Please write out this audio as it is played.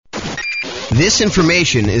This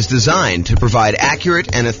information is designed to provide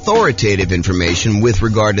accurate and authoritative information with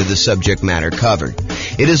regard to the subject matter covered.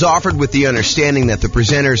 It is offered with the understanding that the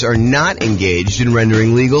presenters are not engaged in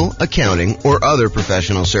rendering legal, accounting, or other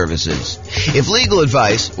professional services. If legal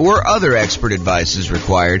advice or other expert advice is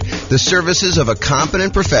required, the services of a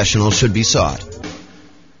competent professional should be sought.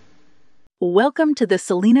 Welcome to the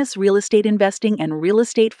Salinas Real Estate Investing and Real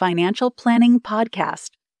Estate Financial Planning Podcast.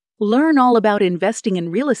 Learn all about investing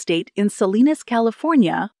in real estate in Salinas,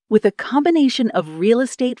 California, with a combination of real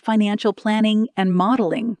estate financial planning and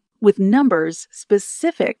modeling with numbers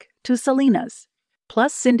specific to Salinas,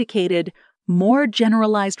 plus syndicated, more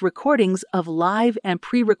generalized recordings of live and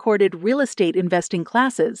pre-recorded real estate investing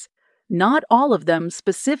classes, not all of them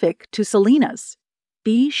specific to Salinas.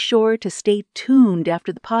 Be sure to stay tuned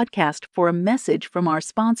after the podcast for a message from our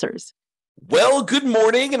sponsors. Well, good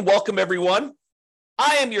morning and welcome, everyone.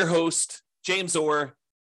 I am your host, James Orr,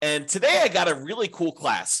 and today I got a really cool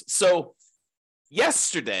class. So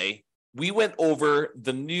yesterday, we went over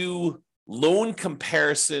the new loan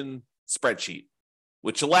comparison spreadsheet,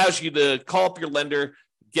 which allows you to call up your lender,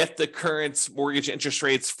 get the current mortgage interest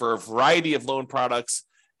rates for a variety of loan products,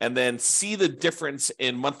 and then see the difference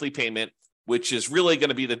in monthly payment, which is really going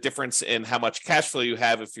to be the difference in how much cash flow you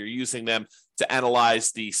have if you're using them to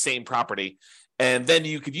analyze the same property. And then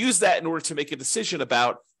you could use that in order to make a decision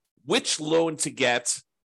about which loan to get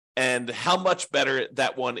and how much better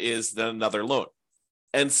that one is than another loan.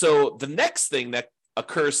 And so the next thing that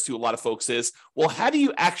occurs to a lot of folks is, well, how do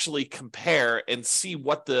you actually compare and see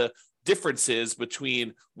what the difference is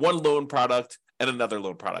between one loan product and another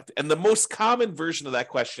loan product? And the most common version of that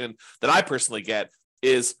question that I personally get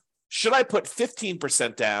is, should I put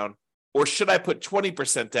 15% down or should I put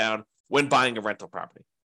 20% down when buying a rental property?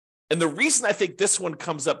 And the reason I think this one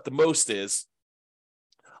comes up the most is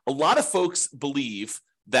a lot of folks believe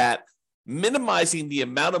that minimizing the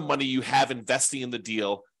amount of money you have investing in the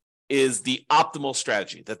deal is the optimal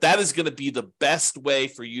strategy, that is going to be the best way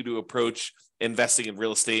for you to approach investing in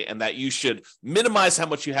real estate, and that you should minimize how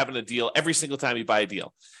much you have in a deal every single time you buy a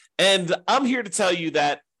deal. And I'm here to tell you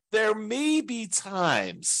that there may be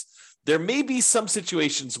times, there may be some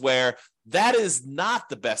situations where that is not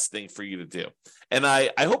the best thing for you to do. And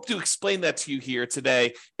I hope to explain that to you here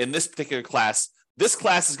today in this particular class. This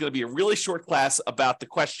class is going to be a really short class about the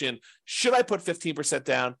question, should I put 15%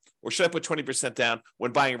 down or should I put 20% down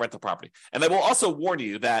when buying a rental property? And I will also warn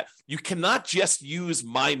you that you cannot just use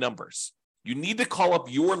my numbers. You need to call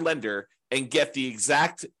up your lender and get the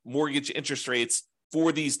exact mortgage interest rates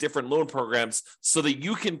for these different loan programs so that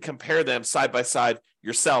you can compare them side by side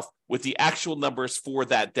yourself with the actual numbers for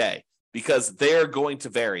that day, because they're going to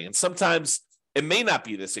vary. And sometimes it may not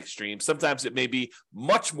be this extreme. Sometimes it may be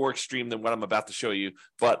much more extreme than what I'm about to show you,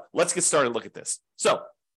 but let's get started and look at this. So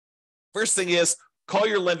first thing is, call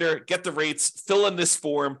your lender, get the rates, fill in this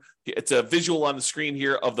form. It's a visual on the screen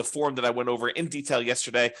here of the form that I went over in detail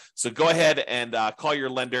yesterday. So go ahead and call your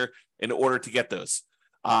lender in order to get those.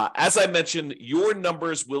 As I mentioned, your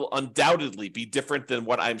numbers will undoubtedly be different than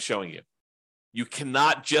what I'm showing you. You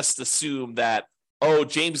cannot just assume that, oh,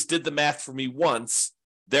 James did the math for me once,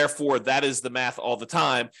 therefore that is the math all the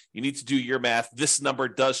time. You need to do your math. This number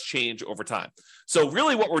does change over time. So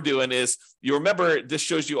really what we're doing is, you remember this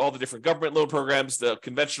shows you all the different government loan programs, the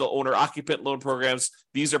conventional owner-occupant loan programs.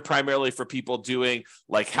 These are primarily for people doing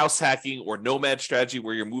like house hacking or nomad strategy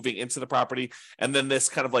where you're moving into the property. And then this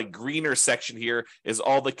kind of like greener section here is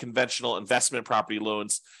all the conventional investment property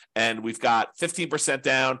loans. And we've got 15%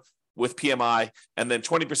 down with PMI, and then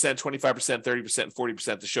 20%, 25%, 30%, and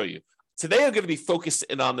 40% to show you. Today, I'm going to be focused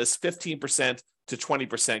in on this 15% to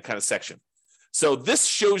 20% kind of section. So this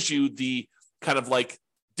shows you the kind of like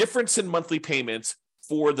difference in monthly payments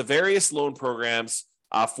for the various loan programs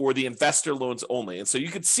for the investor loans only. And so you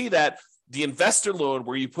can see that the investor loan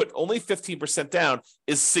where you put only 15% down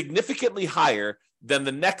is significantly higher than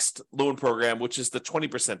the next loan program, which is the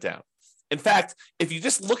 20% down. In fact, if you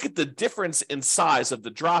just look at the difference in size of the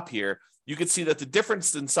drop here, you can see that the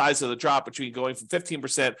difference in size of the drop between going from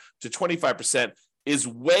 15% to 25% is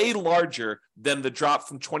way larger than the drop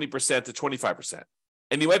from 20% to 25%.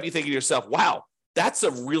 And you might be thinking to yourself, wow, that's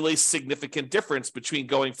a really significant difference between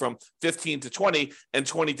going from 15 to 20 and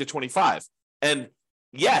 20 to 25. And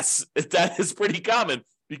yes, that is pretty common,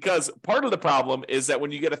 because part of the problem is that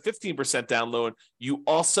when you get a 15% down loan, you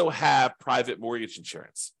also have private mortgage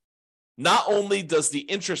insurance. Not only does the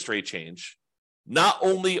interest rate change, not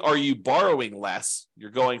only are you borrowing less,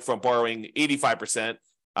 you're going from borrowing 85%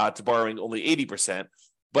 to borrowing only 80%,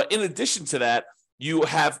 but in addition to that, you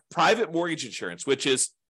have private mortgage insurance, which is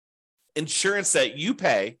insurance that you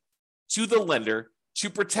pay to the lender to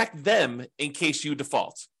protect them in case you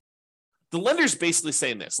default. The lender's basically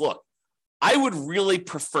saying this, look, I would really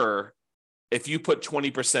prefer if you put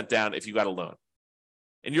 20% down if you got a loan.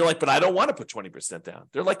 And you're like, but I don't want to put 20% down.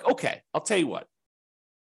 They're like, okay, I'll tell you what.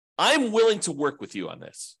 I'm willing to work with you on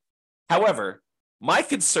this. However, my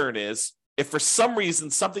concern is if for some reason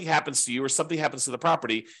something happens to you or something happens to the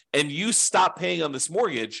property and you stop paying on this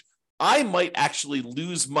mortgage, I might actually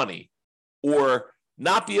lose money or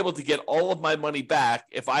not be able to get all of my money back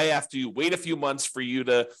if I have to wait a few months for you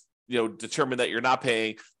to determine that you're not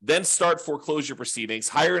paying, then start foreclosure proceedings,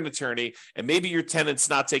 hire an attorney, and maybe your tenant's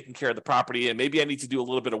not taking care of the property, and maybe I need to do a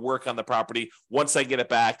little bit of work on the property once I get it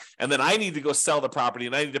back, and then I need to go sell the property,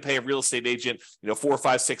 and I need to pay a real estate agent, 4,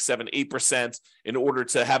 5, 6, 7, 8% in order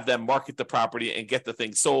to have them market the property and get the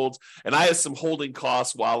thing sold. And I have some holding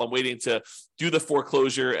costs while I'm waiting to do the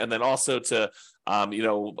foreclosure, and then also to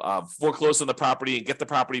foreclose on the property and get the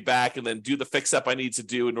property back, and then do the fix up I need to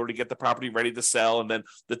do in order to get the property ready to sell. And then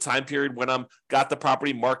the time period when I'm got the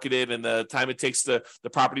property marketed and the time it takes the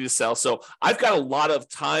property to sell. So I've got a lot of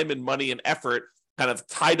time and money and effort kind of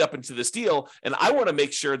tied up into this deal. And I want to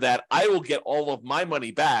make sure that I will get all of my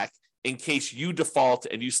money back in case you default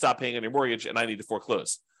and you stop paying on your mortgage and I need to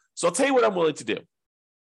foreclose. So I'll tell you what I'm willing to do.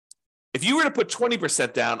 If you were to put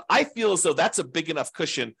 20% down, I feel as though that's a big enough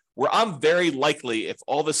cushion where I'm very likely, if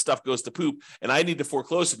all this stuff goes to poop and I need to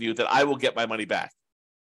foreclose on you, that I will get my money back.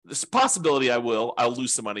 There's a possibility I'll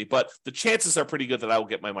lose some money, but the chances are pretty good that I will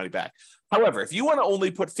get my money back. However, if you want to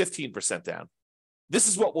only put 15% down, this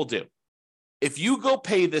is what we'll do. If you go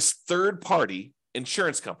pay this third-party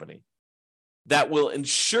insurance company that will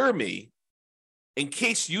insure me in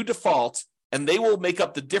case you default, and they will make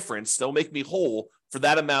up the difference, they'll make me whole for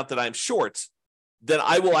that amount that I'm short, then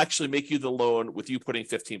I will actually make you the loan with you putting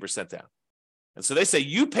 15% down. And so they say,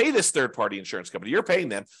 you pay this third-party insurance company, you're paying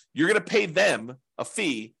them, you're going to pay them a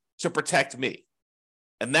fee to protect me.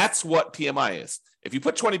 And that's what PMI is. If you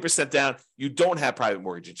put 20% down, you don't have private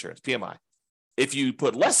mortgage insurance, PMI. If you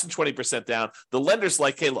put less than 20% down, the lender's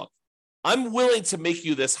like, hey, look, I'm willing to make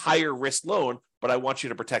you this higher risk loan, but I want you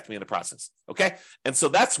to protect me in the process, okay? And so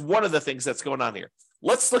that's one of the things that's going on here.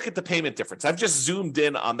 Let's look at the payment difference. I've just zoomed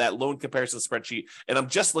in on that loan comparison spreadsheet, and I'm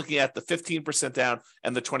just looking at the 15% down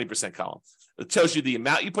and the 20% column. It tells you the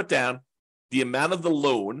amount you put down, the amount of the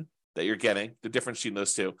loan that you're getting, the difference between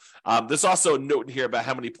those two. There's also a note in here about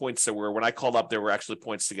how many points there were. When I called up, there were actually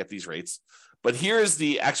points to get these rates. But here is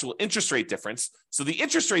the actual interest rate difference. So the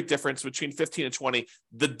interest rate difference between 15 and 20,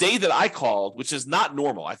 the day that I called, which is not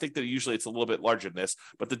normal, I think that usually it's a little bit larger than this,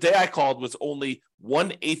 but the day I called was only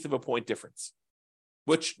 1/8 of a point difference,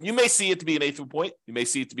 which you may see it to be 1/8 of a point. You may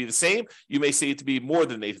see it to be the same. You may see it to be more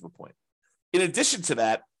than 1/8 of a point. In addition to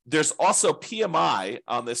that, there's also PMI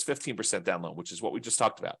on this 15% down loan, which is what we just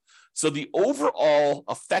talked about. So the overall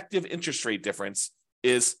effective interest rate difference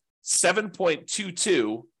is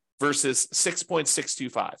 7.22 versus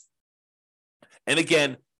 6.625. And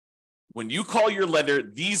again, when you call your lender,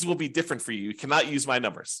 these will be different for you. You cannot use my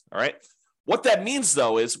numbers, all right? What that means,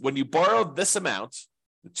 though, is when you borrow this amount,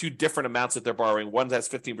 the two different amounts that they're borrowing, one has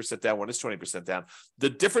 15% down, one is 20% down,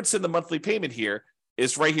 the difference in the monthly payment here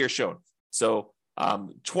is right here shown. So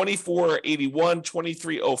 $24.81,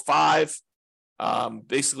 $23.05.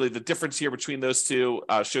 Basically, the difference here between those two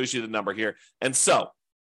shows you the number here. And so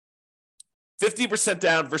 50%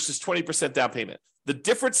 down versus 20% down payment. The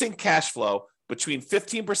difference in cash flow between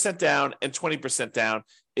 15% down and 20% down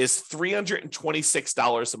is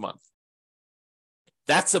 $326 a month.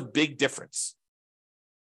 That's a big difference.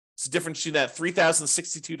 It's the difference between that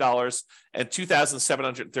 $3,062 and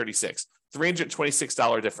 $2,736,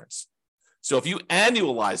 $326 difference. So if you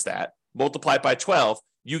annualize that, multiply it by 12,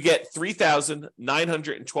 you get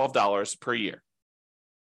 $3,912 per year.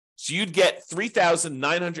 So you'd get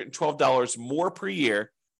 $3,912 more per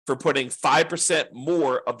year for putting 5%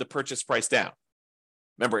 more of the purchase price down.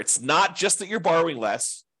 Remember, it's not just that you're borrowing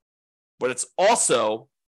less, but it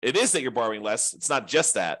is that you're borrowing less. It's not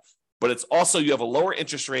just that, but it's also you have a lower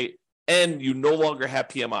interest rate and you no longer have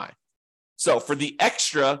PMI. So for the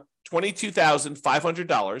extra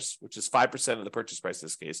 $22,500, which is 5% of the purchase price in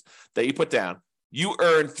this case, that you put down, you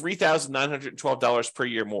earn $3,912 per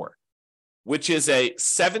year more, which is a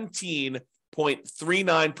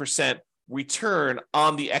 17.39% return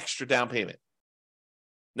on the extra down payment.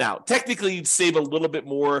 Now, technically, you'd save a little bit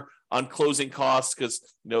more on closing costs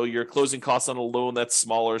because your closing costs on a loan that's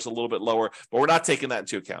smaller is a little bit lower, but we're not taking that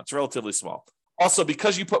into account. It's relatively small. Also,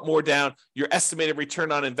 because you put more down, your estimated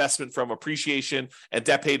return on investment from appreciation and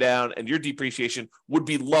debt pay down and your depreciation would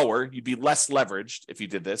be lower. You'd be less leveraged if you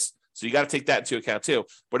did this. So you got to take that into account too.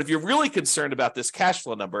 But if you're really concerned about this cash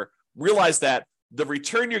flow number, realize that the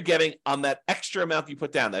return you're getting on that extra amount you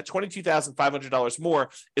put down, that $22,500 more,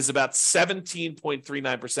 is about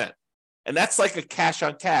 17.39%. And that's like a cash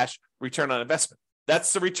on cash return on investment.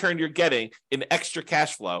 That's the return you're getting in extra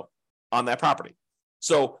cash flow on that property.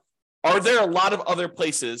 So are there a lot of other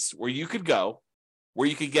places where you could go where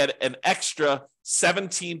you could get an extra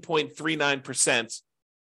 17.39%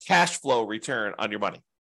 cash flow return on your money?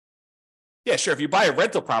 Yeah, sure. If you buy a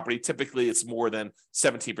rental property, typically it's more than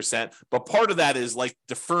 17%, but part of that is like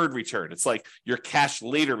deferred return. It's like your cash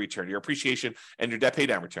later return, your appreciation and your debt pay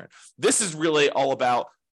down return. This is really all about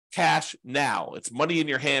cash now. It's money in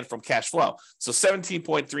your hand from cash flow. So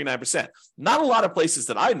 17.39%. Not a lot of places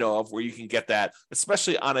that I know of where you can get that,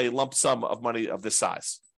 especially on a lump sum of money of this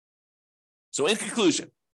size. So in conclusion,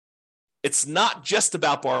 it's not just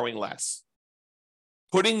about borrowing less.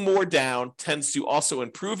 Putting more down tends to also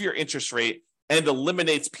improve your interest rate and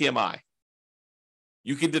eliminates PMI.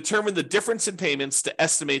 You can determine the difference in payments to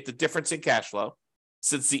estimate the difference in cash flow,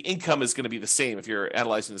 since the income is going to be the same if you're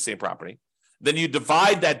analyzing the same property. Then you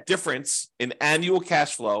divide that difference in annual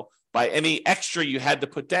cash flow by any extra you had to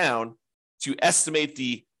put down to estimate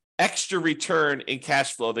the extra return in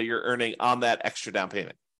cash flow that you're earning on that extra down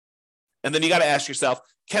payment. And then you got to ask yourself,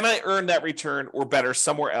 can I earn that return or better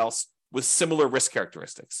somewhere else with similar risk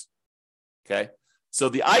characteristics? Okay. So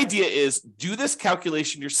the idea is do this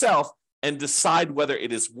calculation yourself and decide whether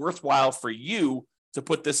it is worthwhile for you to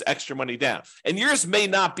put this extra money down. And yours may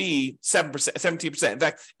not be 7%, 17%. In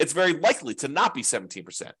fact, it's very likely to not be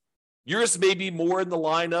 17%. Yours may be more in the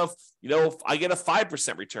line of, if I get a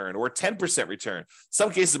 5% return or a 10% return. Some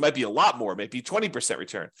cases it might be a lot more, maybe 20%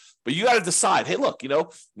 return. But you got to decide, hey, look,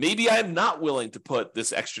 maybe I'm not willing to put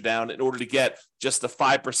this extra down in order to get just a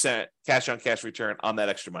 5% cash on cash return on that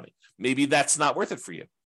extra money. Maybe that's not worth it for you.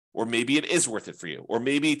 Or maybe it is worth it for you. Or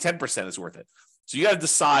maybe 10% is worth it. So you got to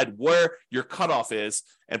decide where your cutoff is.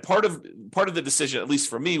 And part of the decision, at least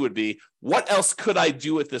for me, would be what else could I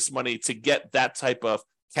do with this money to get that type of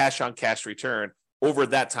cash on cash return over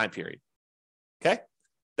that time period. Okay.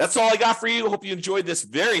 That's all I got for you. Hope you enjoyed this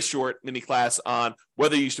very short mini class on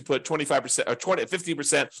whether you should put 25% or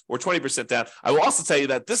 15% or 20% down. I will also tell you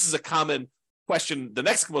that this is a common question. The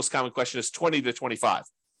next most common question is 20 to 25.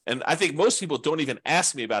 And I think most people don't even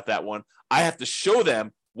ask me about that one. I have to show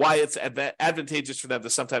them why it's advantageous for them to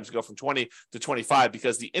sometimes go from 20 to 25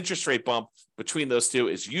 because the interest rate bump between those two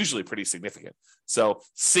is usually pretty significant. So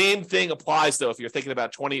same thing applies, though, if you're thinking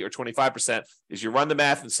about 20 or 25%, is you run the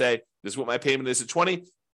math and say, this is what my payment is at 20,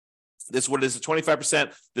 this is what it is at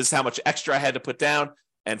 25%, this is how much extra I had to put down,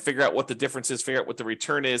 and figure out what the difference is, figure out what the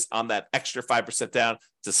return is on that extra 5% down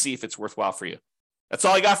to see if it's worthwhile for you. That's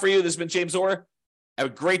all I got for you. This has been James Orr. Have a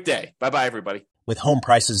great day. Bye-bye, everybody. With home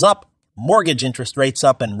prices up, mortgage interest rates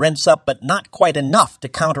up, and rents up, but not quite enough to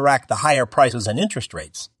counteract the higher prices and interest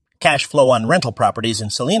rates, cash flow on rental properties in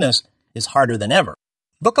Salinas is harder than ever.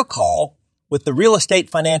 Book a call with the Real Estate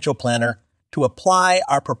Financial Planner to apply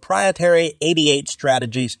our proprietary 88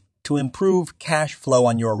 strategies to improve cash flow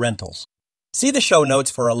on your rentals. See the show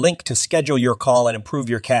notes for a link to schedule your call and improve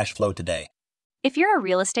your cash flow today. If you're a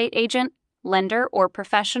real estate agent, lender, or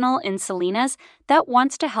professional in Salinas that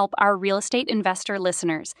wants to help our real estate investor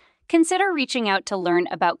listeners, consider reaching out to learn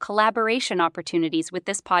about collaboration opportunities with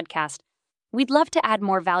this podcast. We'd love to add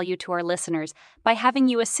more value to our listeners by having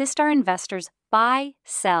you assist our investors buy,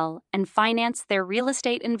 sell, and finance their real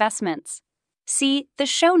estate investments. See the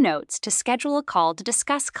show notes to schedule a call to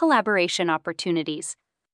discuss collaboration opportunities.